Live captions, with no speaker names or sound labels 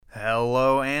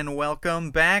Hello and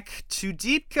welcome back to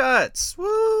Deep Cuts.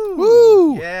 Woo!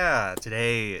 Woo! Yeah,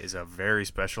 today is a very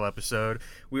special episode.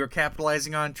 We are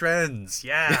capitalizing on trends.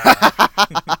 Yeah.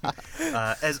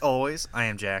 As always, I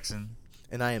am Jackson.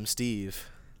 And I am Steve.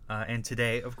 And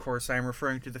today, of course, I am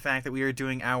referring to the fact that we are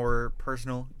doing our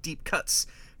personal Deep Cuts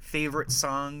favorite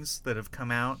songs that have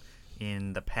come out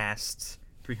in the past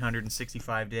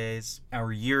 365 days.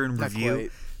 Our year in review,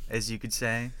 as you could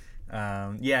say.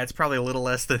 Yeah, it's probably a little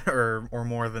less than or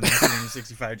more than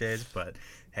 365 days, but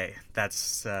hey,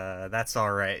 that's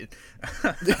all right.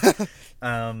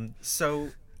 So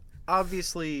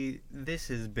obviously this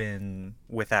has been,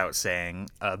 without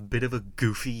saying, a bit of a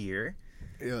goofy year.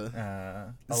 Yeah.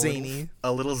 Zany,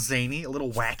 a little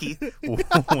wacky,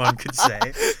 one could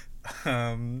say.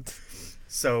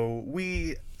 So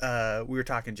we were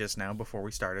talking just now before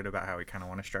we started about how we kind of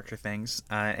want to structure things,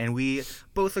 and we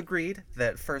both agreed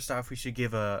that first off we should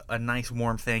give a nice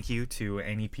warm thank you to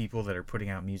any people that are putting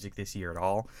out music this year at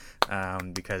all,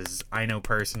 because I know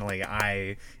personally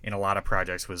I, in a lot of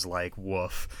projects, was like,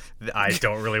 woof, I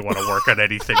don't really want to work on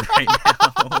anything right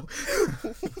now.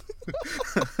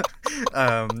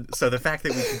 So the fact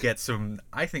that we could get some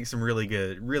really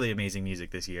good, really amazing music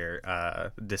this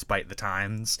year, despite the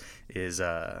times, is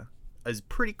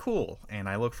pretty cool, and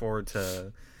I look forward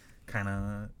to kind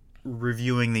of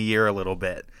reviewing the year a little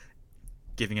bit,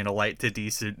 giving it a light to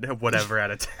decent whatever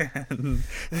out of 10.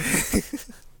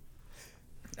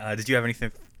 Did you have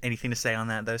anything to say on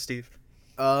that though, Steve?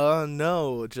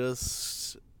 No,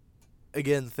 just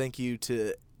again, thank you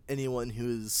to anyone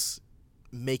who's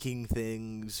making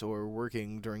things or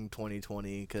working during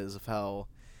 2020 because of how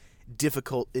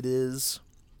difficult it is,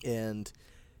 and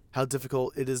how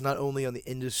difficult it is not only on the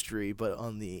industry but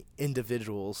on the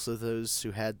individuals. So those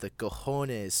who had the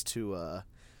cojones to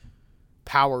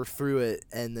power through it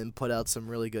and then put out some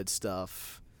really good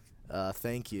stuff,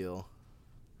 thank you.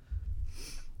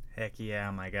 Heck yeah,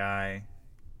 my guy.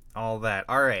 All that.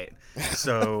 All right.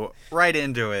 So right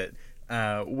into it.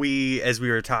 As we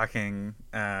were talking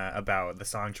about the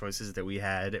song choices that we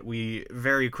had, we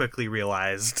very quickly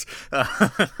realized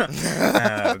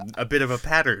a bit of a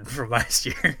pattern from last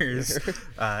year's,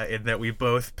 in that we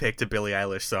both picked a Billie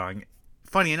Eilish song.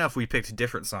 Funny enough, we picked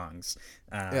different songs.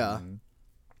 Yeah.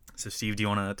 So, Steve, do you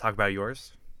want to talk about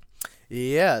yours?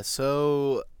 Yeah,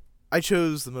 so I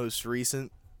chose the most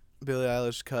recent Billie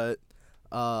Eilish cut,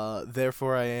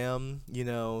 Therefore I Am.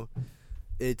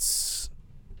 It's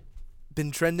been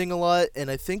trending a lot,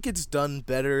 and I think it's done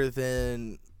better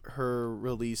than her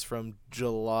release from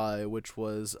July, which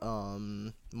was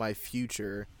My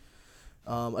Future.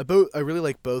 I really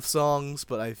like both songs,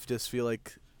 but I just feel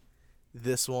like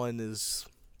this one is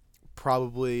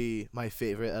probably my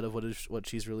favorite out of what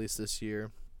she's released this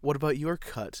year. What about your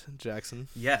cut, Jackson?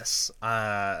 Yes,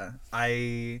 I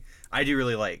do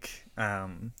really like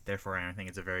Therefore I think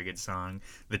it's a very good song.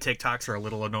 The TikToks are a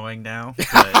little annoying now,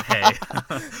 but hey,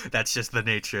 that's just the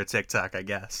nature of TikTok, I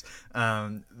guess.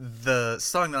 The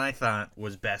song that I thought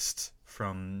was best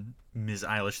from Ms.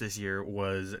 Eilish this year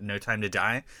was No Time to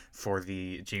Die, for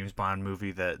the James Bond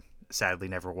movie that sadly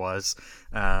never was.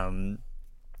 But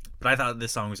I thought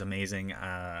this song was amazing.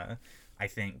 I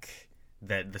think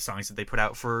that the songs that they put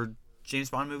out for James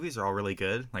Bond movies are all really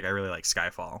good. Like, I really like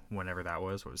Skyfall, whenever that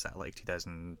was. What was that, like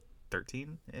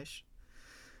 2013-ish?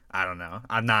 I don't know.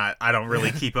 I don't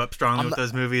really keep up strongly with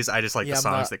those movies. I just like the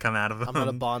songs that come out of them. I'm not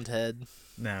a Bond head.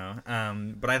 No.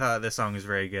 But I thought this song was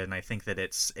very good, and I think that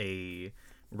it's a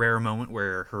rare moment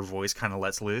where her voice kind of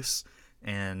lets loose,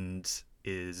 and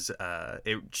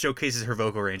it showcases her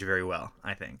vocal range very well,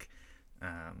 I think.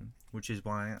 Which is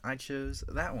why I chose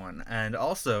that one. And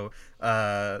also,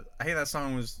 I think that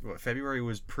song was, February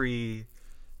was pre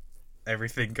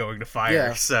everything going to fire.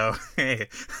 Yeah. So, hey,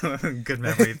 good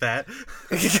memory of that.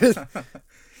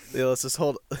 Yeah, let's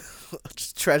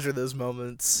just treasure those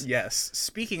moments. Yes.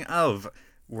 Speaking of,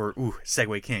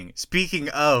 Segue King. Speaking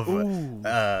of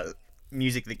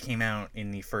music that came out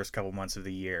in the first couple months of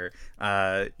the year,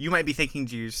 you might be thinking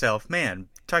to yourself, man,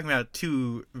 talking about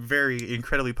two very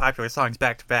incredibly popular songs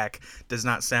back to back does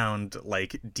not sound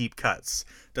like deep cuts.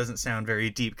 Doesn't sound very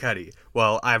deep cutty.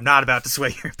 Well, I'm not about to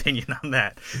sway your opinion on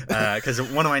that, because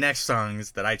one of my next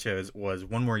songs that I chose was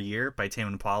One More Year by Tame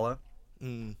Impala,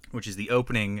 which is the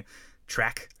opening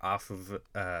track off of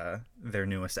their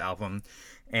newest album.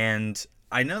 And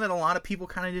I know that a lot of people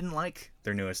kind of didn't like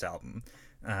their newest album.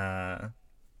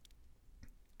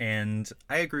 And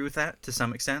I agree with that to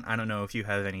some extent. I don't know if you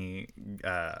have any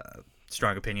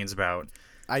strong opinions about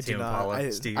Tame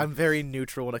Impala, Steve. I'm very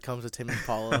neutral when it comes to Tame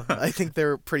Impala. I think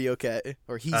they're pretty okay,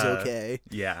 or he's okay.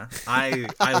 Yeah,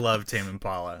 I love Tame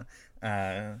Impala.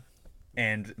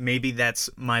 And maybe that's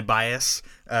my bias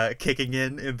kicking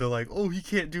in and be like, oh, he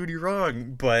can't do any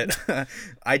wrong. But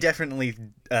I definitely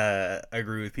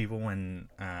agree with people when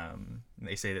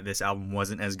they say that this album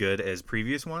wasn't as good as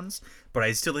previous ones. But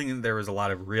I still think that there was a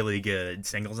lot of really good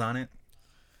singles on it.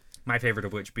 My favorite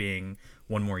of which being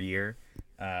One More Year,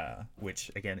 which,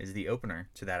 again, is the opener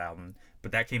to that album.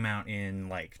 But that came out in,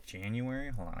 like, January.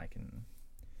 Hold on, I can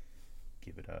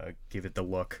give it the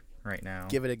look right now.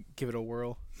 Give it a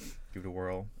whirl. Give it a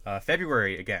whirl.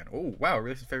 February again. Oh wow,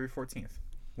 released February 14th.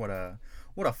 What a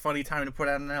funny time to put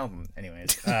out an album.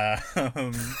 Anyways, what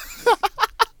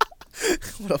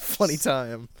a funny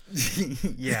time.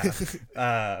 Yeah.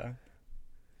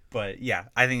 But yeah,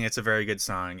 I think it's a very good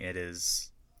song. It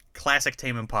is classic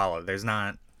Tame Impala. There's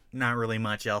not really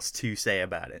much else to say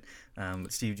about it.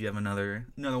 But Steve, do you have another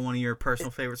one of your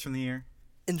personal favorites from the year?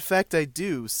 In fact, I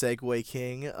do, Segway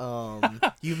King.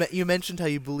 You mentioned how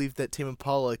you believe that Tame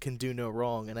Impala can do no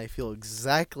wrong, and I feel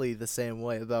exactly the same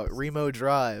way about Remo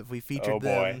Drive. We featured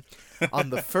them on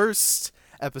the first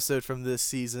episode from this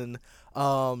season,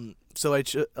 so I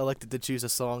elected to choose a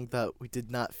song that we did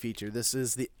not feature. This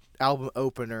is the album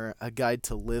opener, A Guide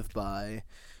to Live By,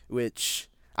 which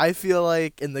I feel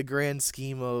like in the grand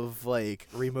scheme of like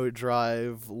Remo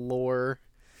Drive lore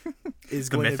is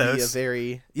going to be a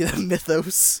very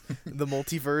mythos, the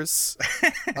multiverse.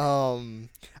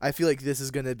 I feel like this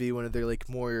is going to be one of their like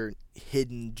more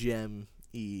hidden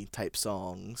gem-y type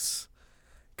songs,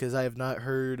 because I have not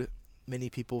heard many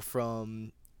people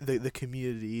from the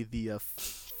community, the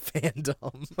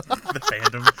fandom. The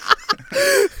fandom.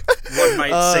 One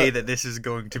might say that this is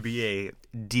going to be a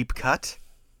deep cut.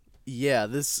 Yeah,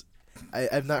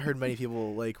 I've not heard many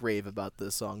people like rave about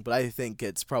this song, but I think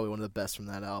it's probably one of the best from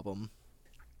that album.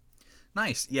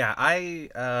 Nice. Yeah, I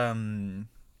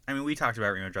mean, we talked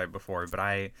about Remo Drive before, but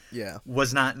I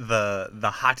was not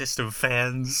the hottest of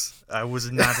fans. I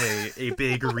was not a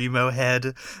big Remo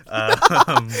head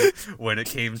when it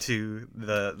came to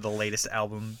the latest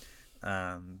album.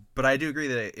 But I do agree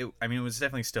that it was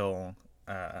definitely still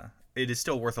it is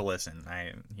still worth a listen.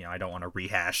 I don't want to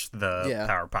rehash the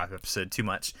Power Pop episode too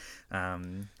much,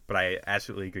 but I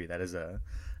absolutely agree that is a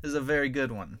very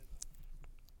good one.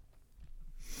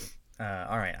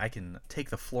 All right, I can take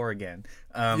the floor again.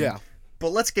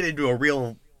 But let's get into a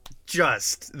real,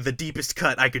 just the deepest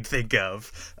cut I could think of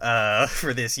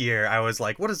for this year. I was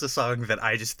like, what is a song that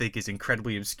I just think is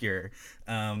incredibly obscure?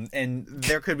 And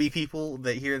there could be people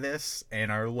that hear this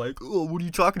and are like, oh, what are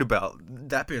you talking about?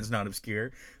 That band's not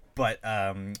obscure. But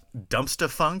Dumpsta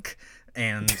Funk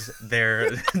and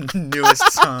their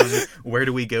newest song, Where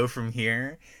Do We Go From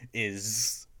Here,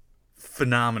 is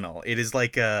phenomenal. It is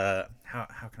like a, how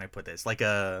can I put this? Like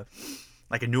a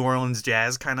New Orleans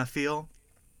jazz kind of feel.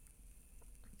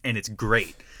 And it's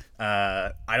great.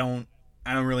 I don't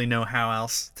really know how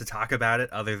else to talk about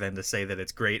it other than to say that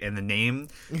it's great. And the name,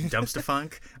 Dumpsta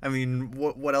Funk, I mean,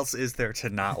 what else is there to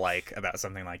not like about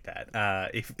something like that?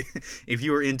 If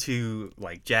you are into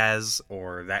like jazz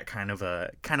or that kind of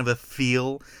a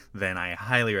feel, then I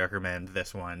highly recommend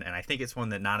this one. And I think it's one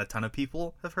that not a ton of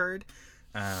people have heard,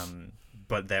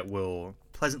 but that will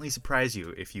pleasantly surprise you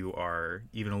if you are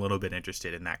even a little bit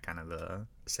interested in that kind of a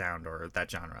sound or that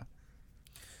genre.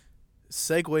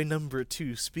 Segue number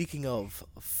 2. Speaking of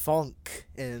funk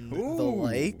and the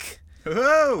like,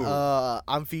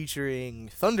 I'm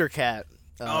featuring Thundercat.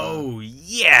 Oh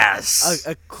yes,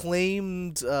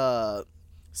 acclaimed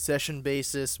session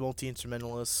bassist,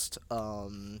 multi-instrumentalist.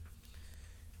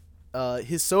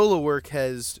 His solo work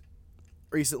has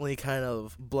recently kind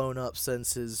of blown up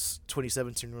since his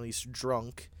 2017 release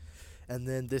Drunk, and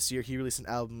then this year he released an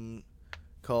album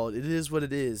called It Is What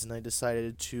It Is, and I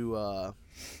decided to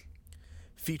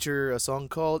feature a song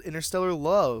called Interstellar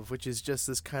Love, which is just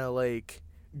this kind of like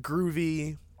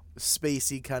groovy,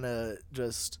 spacey kind of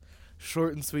just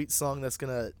short and sweet song that's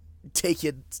gonna take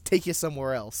you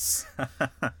somewhere else.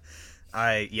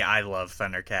 I love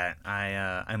Thundercat.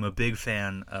 I'm a big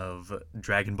fan of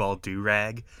Dragon Ball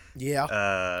Durag.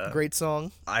 Yeah, great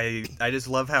song. I just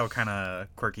love how kind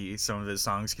of quirky some of his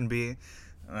songs can be.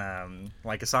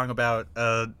 Like a song about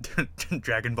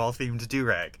Dragon Ball themed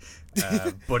Durag,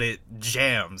 but it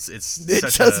jams. It's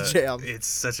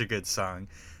such a good song.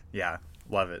 Yeah,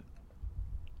 love it.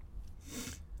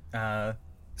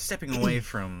 Stepping away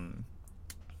from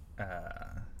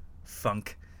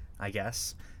funk, I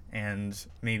guess, and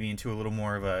maybe into a little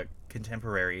more of a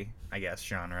contemporary, I guess,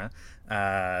 genre.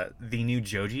 The new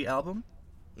Joji album.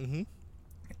 Mm-hmm.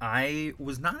 I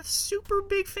was not a super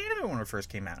big fan of it when it first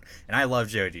came out. And I love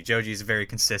Joji. Joji is very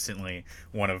consistently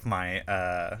one of my,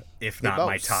 if not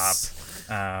my top,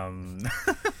 on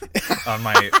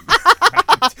my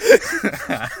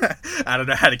I don't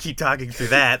know how to keep talking through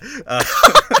that.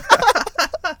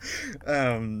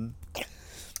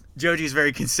 Joji's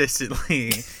very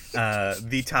consistently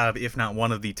the top, if not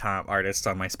one of the top artists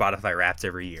on my Spotify Wrapped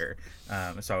every year.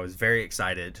 So I was very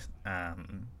excited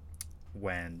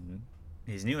when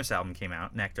his newest album came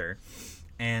out, Nectar.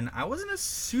 And I wasn't a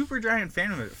super giant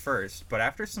fan of it at first, but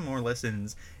after some more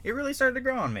listens, it really started to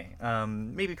grow on me.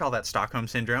 Maybe call that Stockholm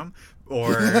Syndrome,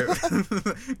 or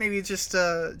maybe it just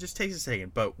takes a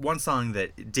second. But one song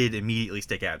that did immediately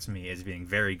stick out to me as being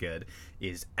very good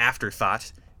is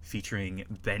Afterthought, featuring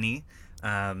Benny.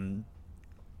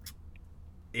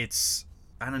 It's,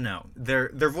 I don't know,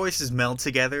 their voices meld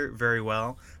together very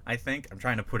well. I think I'm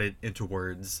trying to put it into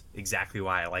words exactly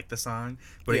why I like the song,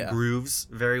 but it grooves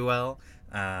very well.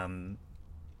 And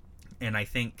I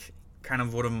think kind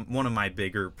of one of my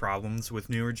bigger problems with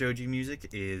newer Joji music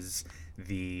is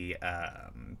the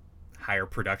higher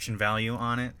production value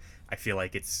on it. I feel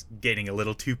like it's getting a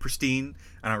little too pristine.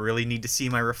 I don't really need to see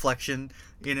my reflection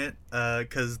in it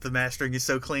because the mastering is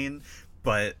so clean.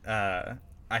 But I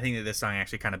think that this song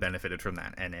actually kind of benefited from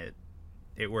that, and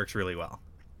it works really well.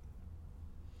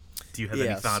 Do you have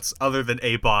any thoughts other than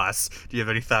A Boss? Do you have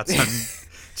any thoughts on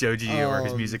Joji or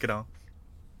his music at all?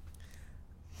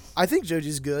 I think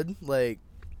Joji's good. Like,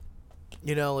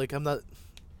 you know, like I'm not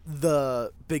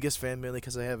the biggest fan mainly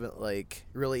because I haven't like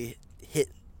really hit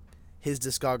his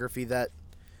discography that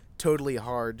totally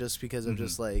hard just because of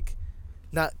just like,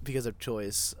 not because of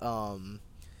choice.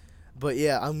 But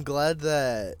yeah, I'm glad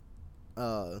that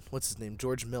what's his name,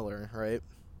 George Miller, right?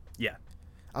 Yeah.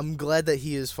 I'm glad that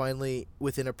he is finally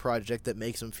within a project that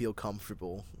makes him feel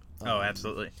comfortable. Oh,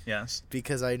 absolutely. Yes.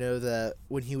 Because I know that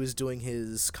when he was doing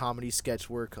his comedy sketch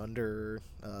work under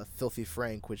Filthy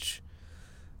Frank, which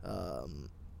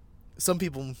some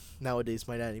people nowadays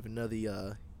might not even know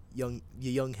the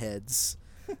young heads,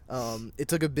 it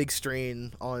took a big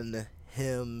strain on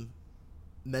him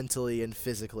mentally and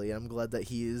physically. I'm glad that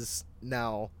he is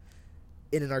now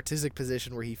in an artistic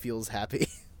position where he feels happy.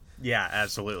 Yeah,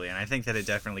 absolutely. And I think that it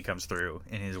definitely comes through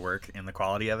in his work and the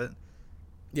quality of it.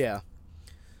 Yeah.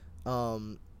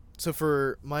 So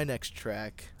for my next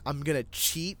track, I'm gonna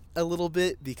cheat a little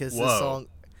bit because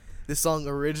this song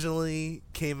originally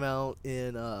came out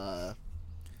in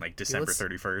like December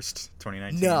 31st,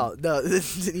 2019. No,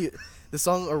 the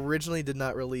song originally did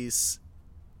not release.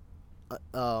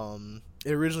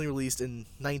 It originally released in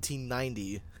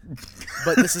 1990,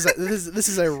 but this is a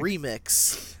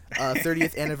remix,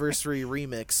 30th anniversary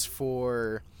remix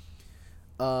for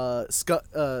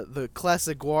the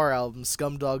classic Gwar album,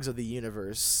 Scumdogs of the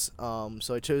Universe.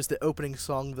 So I chose the opening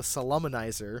song, The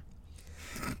Solomonizer.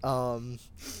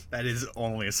 That is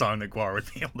only a song that Gwar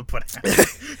would be able to put out.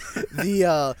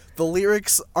 The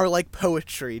lyrics are like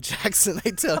poetry, Jackson,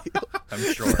 I tell you. I'm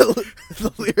sure.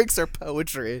 The lyrics are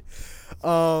poetry.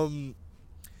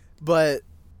 But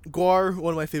Gwar,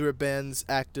 one of my favorite bands,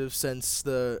 active since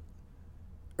the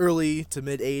early to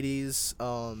mid 80s.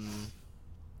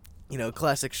 You know,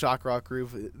 classic shock rock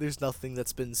group. There's nothing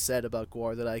that's been said about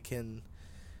Gwar that I can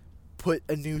put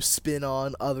a new spin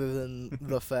on other than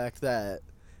the fact that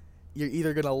you're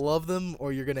either going to love them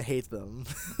or you're going to hate them.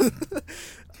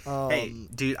 Hey,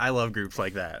 dude, I love groups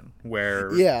like that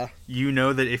where you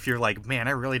know that if you're like, man,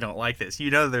 I really don't like this,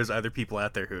 you know there's other people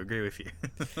out there who agree with you.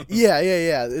 Yeah.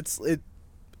 It's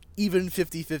even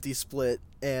 50-50 split,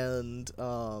 and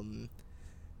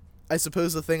I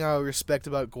suppose the thing I respect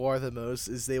about Gwar the most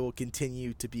is they will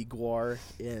continue to be Gwar,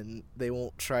 and they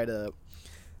won't try to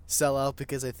sell out,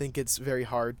 because I think it's very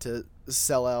hard to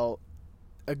sell out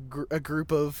a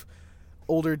group of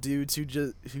older dudes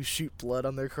who shoot blood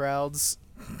on their crowds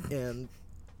and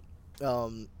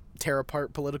tear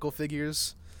apart political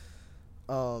figures.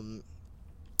 And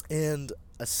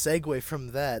a segue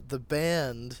from that, the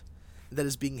band that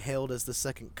is being hailed as the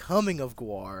second coming of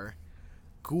Gwar,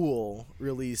 Ghoul,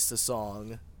 released a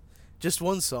song, just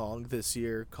one song this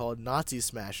year, called Nazi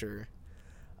Smasher.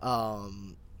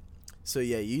 So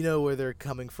yeah, you know where they're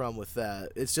coming from with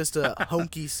that. It's just a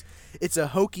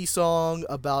hokey song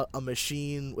about a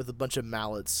machine with a bunch of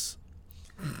mallets.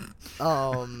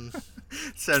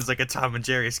 Sounds like a Tom and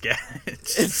Jerry sketch.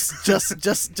 It's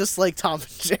just like Tom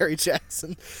and Jerry,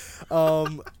 Jackson.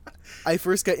 I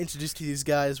first got introduced to these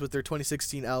guys with their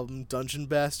 2016 album Dungeon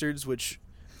Bastards, which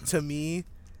to me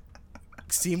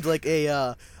seemed like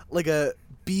a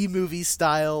B-movie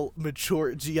style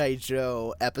mature G.I.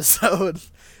 Joe episode.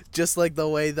 Just like the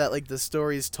way that like the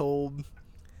story is told,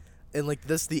 and like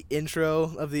the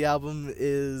intro of the album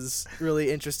is really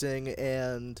interesting,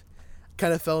 and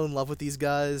kind of fell in love with these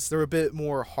guys. They're a bit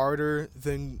more harder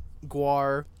than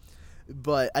Gwar.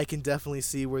 but I can definitely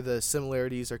see where the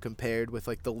similarities are compared with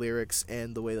like the lyrics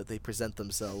and the way that they present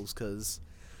themselves, because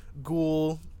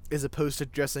Ghoul, as opposed to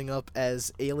dressing up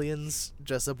as aliens,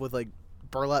 dress up with like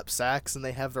burlap sacks, and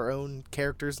they have their own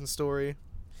characters and story.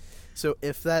 So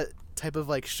if that type of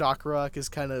like shock rock is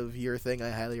kind of your thing,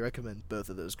 I highly recommend both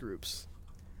of those groups.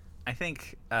 I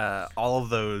think all of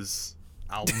those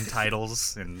album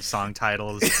titles and song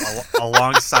titles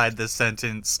alongside the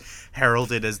sentence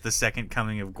heralded as the second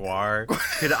coming of Guar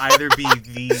could either be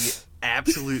the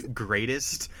absolute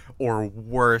greatest or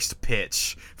worst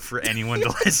pitch for anyone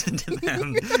to listen to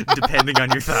them, depending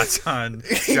on your thoughts on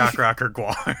shock rock or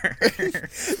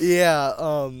Guar.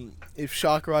 Yeah, if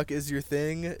shock rock is your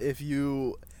thing, if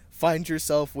you find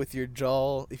yourself with your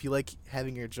jaw, if you like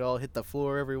having your jaw hit the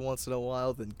floor every once in a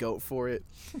while, then go for it.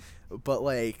 But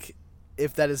like,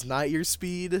 if that is not your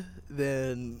speed,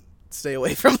 then stay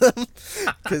away from them,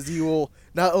 because you will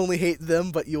not only hate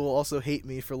them, but you will also hate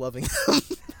me for loving them.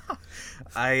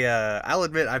 I'll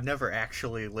admit I've never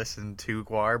actually listened to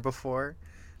Guar before.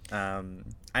 I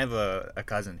have a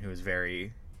cousin who is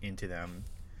very into them,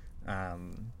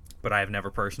 but I have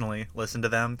never personally listened to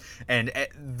them. And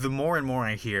the more and more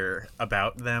I hear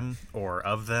about them or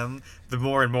of them, the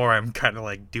more and more I'm kind of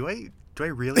like, do I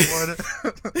really want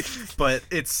to? But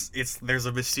it's there's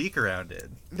a mystique around it.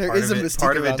 There is a mystique.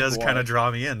 Part of it does Guar. kind of draw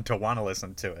me in to want to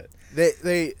listen to it.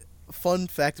 They fun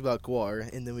fact about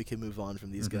Guar, and then we can move on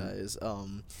from these guys.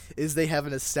 Is they have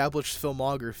an established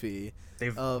filmography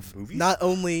of movies? Not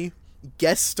only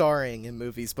guest starring in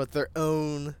movies, but their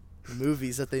own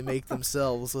movies that they make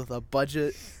themselves with a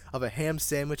budget of a ham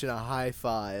sandwich and a high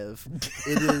five.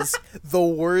 It is the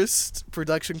worst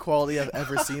production quality I've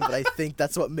ever seen, but I think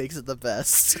that's what makes it the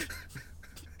best.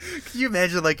 Can you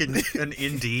imagine like an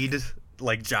Indeed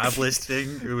like job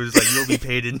listing? It was like, you'll be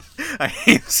paid in a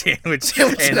ham sandwich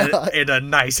and a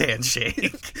nice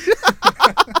handshake.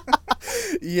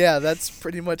 Yeah, that's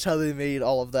pretty much how they made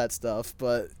all of that stuff.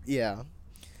 But yeah,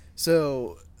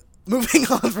 so moving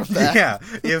on from that. Yeah,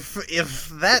 if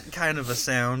that kind of a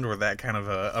sound or that kind of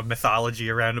a mythology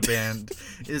around a band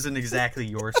isn't exactly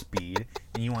your speed,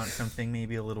 and you want something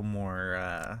maybe a little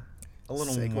more,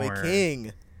 Segway more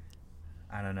King.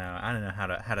 I don't know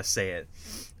how to say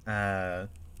it.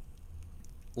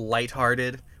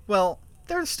 Lighthearted. Well,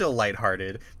 they're still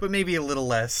lighthearted, but maybe a little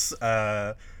less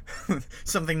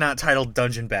something not titled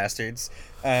Dungeon Bastards.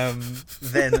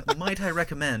 Then might I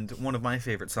recommend one of my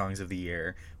favorite songs of the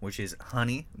year, which is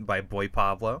Honey by Boy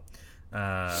Pablo.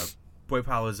 Boy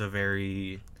Pablo is a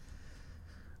very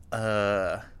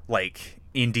like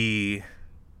indie,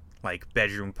 like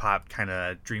bedroom pop kind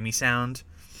of dreamy sound.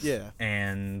 Yeah.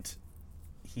 And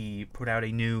he put out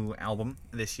a new album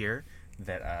this year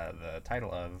that the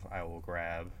title of I will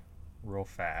grab real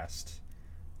fast,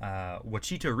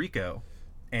 Wachito Rico,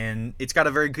 and it's got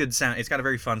a very good sound. It's got a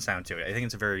very fun sound to it. I think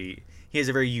he has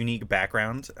a very unique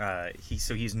background.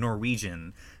 He's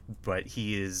Norwegian, but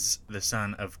he is the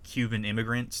son of Cuban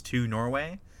immigrants to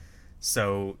Norway.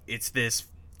 So it's this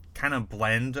kind of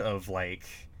blend of like,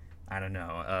 I don't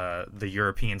know, the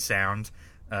European sound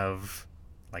of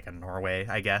like a Norway,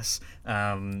 I guess.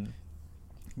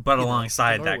 But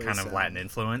alongside that kind of Latin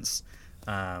influence,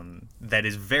 that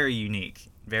is very unique,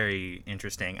 very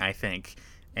interesting, I think.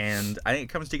 And I think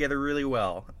it comes together really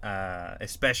well,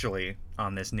 especially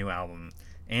on this new album,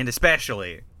 and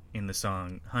especially in the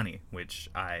song Honey, which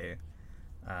I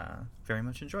very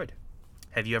much enjoyed.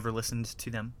 Have you ever listened to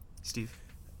them, Steve?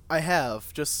 I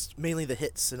have, just mainly the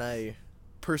hits, and I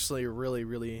personally really,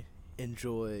 really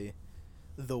enjoy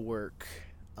the work.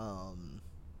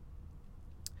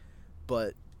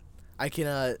 But I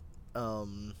cannot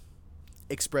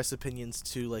express opinions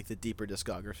to like the deeper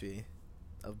discography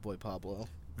of Boy Pablo.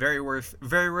 Very worth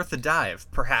a dive.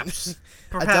 Perhaps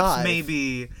dive.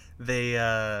 Maybe they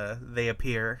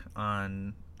appear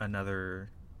on another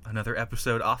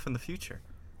episode off in the future.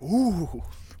 Ooh.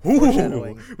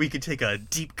 We could take a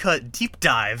deep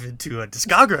dive into a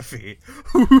discography.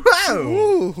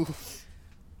 Ooh.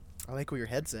 I like where your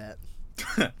head's at.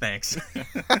 Thanks.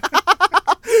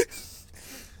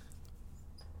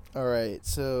 All right,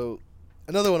 so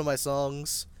another one of my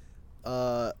songs,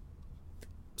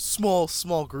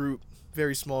 small group,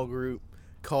 very small group,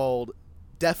 called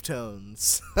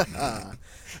Deftones.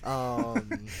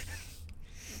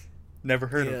 Never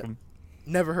heard of them.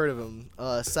 Never heard of them.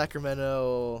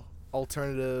 Sacramento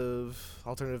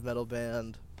alternative metal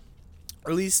band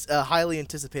released a highly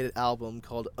anticipated album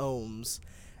called Ohms,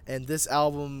 and this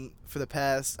album, for the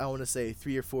past, I want to say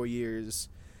 3 or 4 years,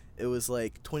 it was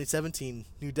like 2017,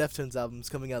 new Deftones albums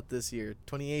coming out this year,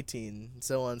 2018, and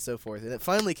so on and so forth, and it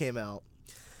finally came out.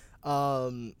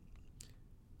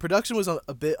 production was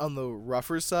a bit on the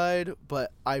rougher side,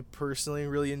 but I personally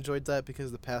really enjoyed that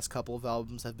because the past couple of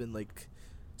albums have been like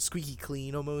squeaky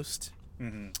clean almost.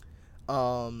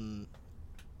 Mm-hmm.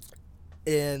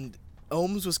 And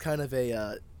Ohms was kind of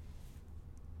a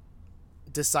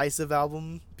decisive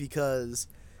album because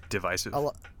Divisive.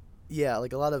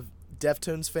 like a lot of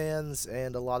Deftones fans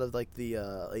and a lot of like the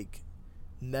like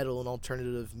metal and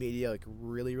alternative media like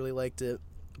really liked it,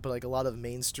 but like a lot of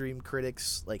mainstream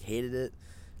critics like hated it.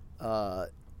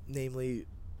 Namely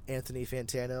Anthony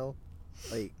Fantano,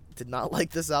 like did not like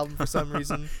this album for some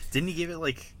reason. Didn't he give it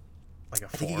like a 4 I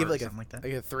think he gave it like something like that?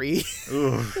 Like a 3.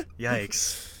 Ooh,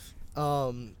 yikes.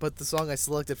 But the song I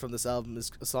selected from this album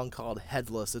is a song called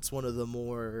Headless. It's one of the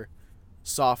more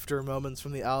softer moments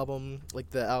from the album. Like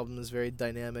the album is very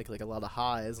dynamic, like a lot of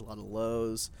highs, a lot of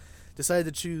lows. Decided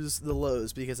to choose the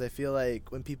lows because I feel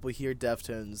like when people hear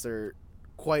Deftones, they're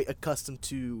quite accustomed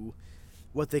to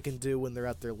what they can do when they're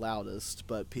at their loudest,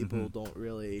 but people don't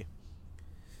really,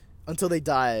 until they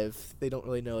dive, they don't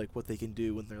really know like what they can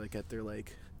do when they're like at their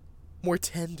like more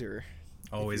tender.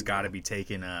 Always got to be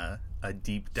taking a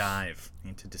deep dive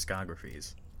into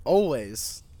discographies.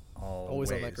 Always on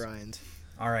that grind.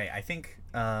 All right, I think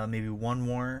maybe one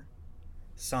more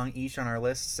song each on our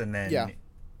lists, and then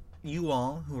you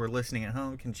all who are listening at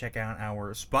home can check out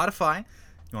our Spotify.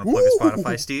 You want to plug a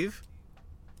Spotify, Steve?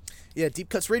 Yeah, Deep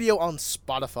Cuts Radio on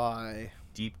Spotify.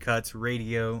 Deep Cuts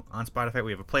Radio on Spotify.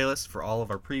 We have a playlist for all of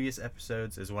our previous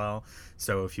episodes as well.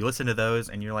 So if you listen to those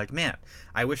and you're like, man,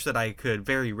 I wish that I could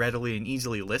very readily and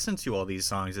easily listen to all these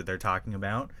songs that they're talking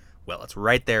about, well, it's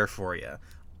right there for you.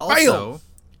 Also,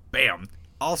 bam!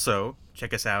 Also,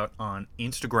 check us out on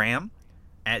Instagram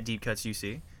at Deep Cuts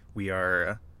UC. We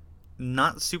are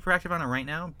not super active on it right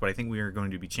now, but I think we are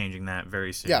going to be changing that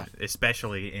very soon,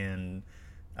 especially in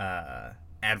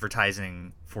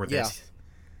advertising for this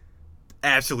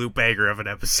absolute banger of an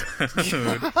episode.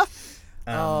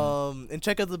 And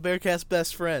check out the Bearcast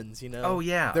Best Friends, you know. Oh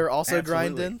yeah, they're also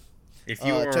grinding. If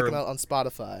you check them out on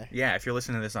Spotify. Yeah, if you're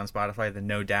listening to this on Spotify, then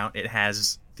no doubt it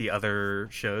has the other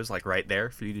shows like right there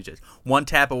for you to just one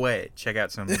tap away. Check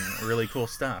out some really cool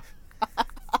stuff.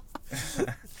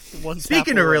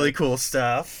 Speaking of really cool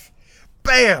stuff,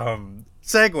 bam!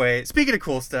 Segue. Speaking of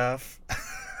cool stuff,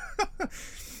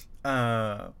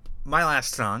 my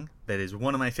last song that is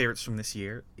one of my favorites from this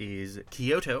year is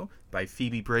Kyoto by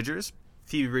Phoebe Bridgers.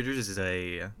 Phoebe Bridgers is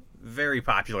a very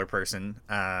popular person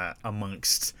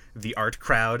amongst the art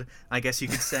crowd, I guess you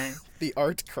could say. The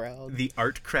art crowd. The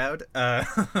art crowd.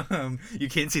 You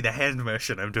can't see the hand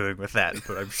motion I'm doing with that,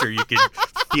 but I'm sure you can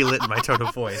feel it in my tone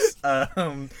of voice.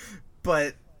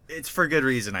 But it's for good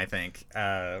reason, I think.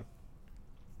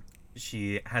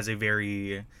 She has a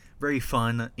very, very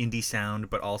fun indie sound,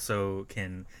 but also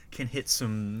can hit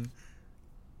some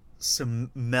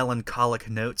melancholic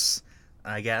notes,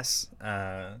 I guess.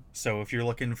 So if you're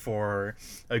looking for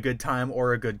a good time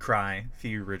or a good cry,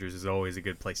 Phoebe Bridgers is always a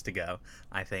good place to go,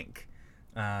 I think.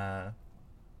 And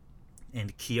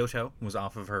Kyoto was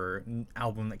off of her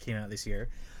album that came out this year.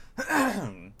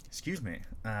 Excuse me.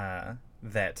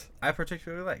 That I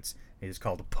particularly liked. It is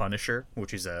called Punisher,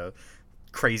 which is a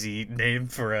crazy name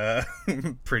for a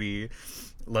pretty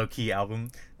low-key album.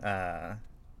 But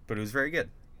it was very good.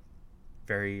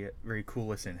 Very, very cool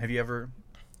listen. Have you ever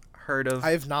heard of? I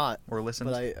have not. Or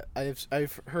listened? But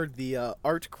I've heard the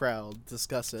art crowd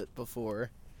discuss it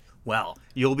before. Well,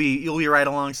 you'll be right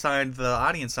alongside the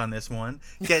audience on this one,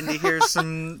 getting to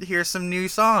hear some new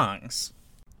songs.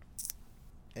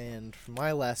 And for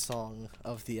my last song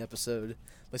of the episode,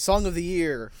 my song of the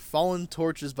year, Fallen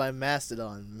Torches by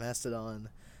Mastodon. Mastodon,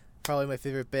 probably my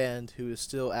favorite band who is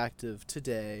still active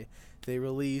today. They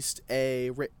released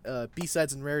a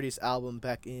B-Sides and Rarities album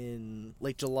back in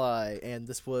late July, and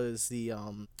this was the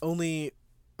only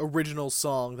original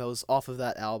song that was off of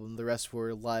that album. The rest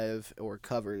were live or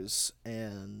covers,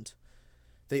 and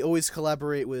they always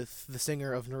collaborate with the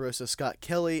singer of Neurosis, Scott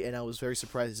Kelly, and I was very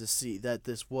surprised to see that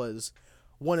this was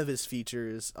one of his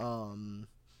features.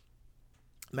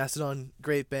 Mastodon,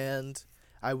 great band.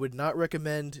 I would not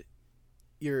recommend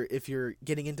if you're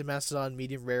getting into Mastodon,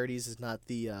 Medium Rarities is not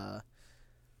the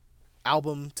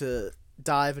album to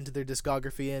dive into their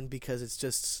discography in, because it's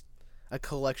just a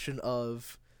collection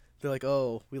of, they're like,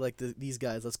 oh, we like these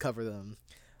guys, let's cover them.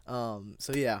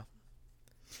 So yeah.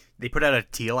 They put out a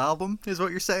Teal album, is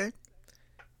what you're saying?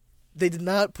 They did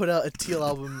not put out a Teal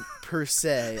album per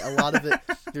se. A lot of it,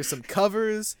 there's some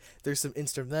covers, there's some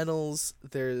instrumentals,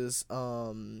 there's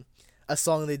a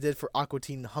song they did for Aqua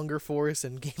Teen Hunger Force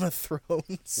and Game of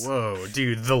Thrones. Whoa,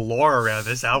 dude, the lore around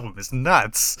this album is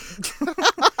nuts.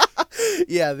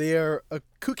 Yeah, they are a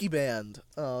kooky band.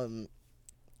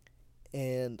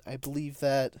 And I believe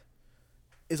that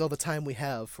is all the time we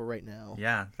have for right now.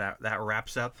 Yeah, that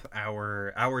wraps up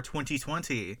our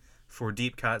 2020 for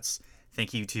Deep Cuts.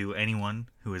 Thank you to anyone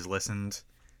who has listened,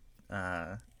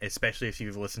 especially if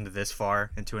you've listened to this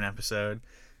far into an episode.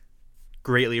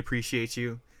 Greatly appreciate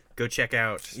you. Go check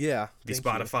out the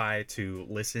Spotify to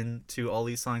listen to all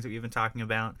these songs that we've been talking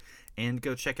about, and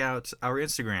go check out our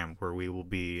Instagram, where we will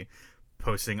be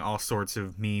posting all sorts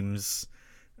of memes,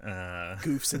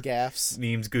 Goofs and gaffs.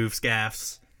 memes, goofs,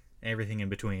 gaffs, everything in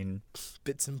between.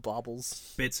 Bits and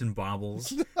bobbles.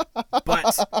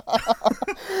 But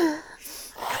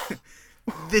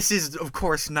this is, of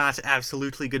course, not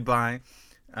absolutely goodbye.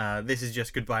 This is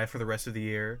just goodbye for the rest of the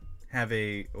year. Have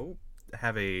a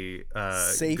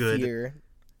safe good year.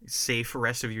 Safe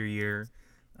rest of your year.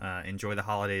 Enjoy the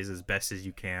holidays as best as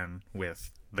you can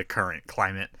with the current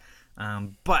climate.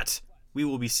 But we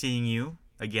will be seeing you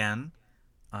again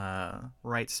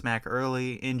right smack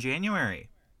early in January.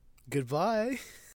 Goodbye.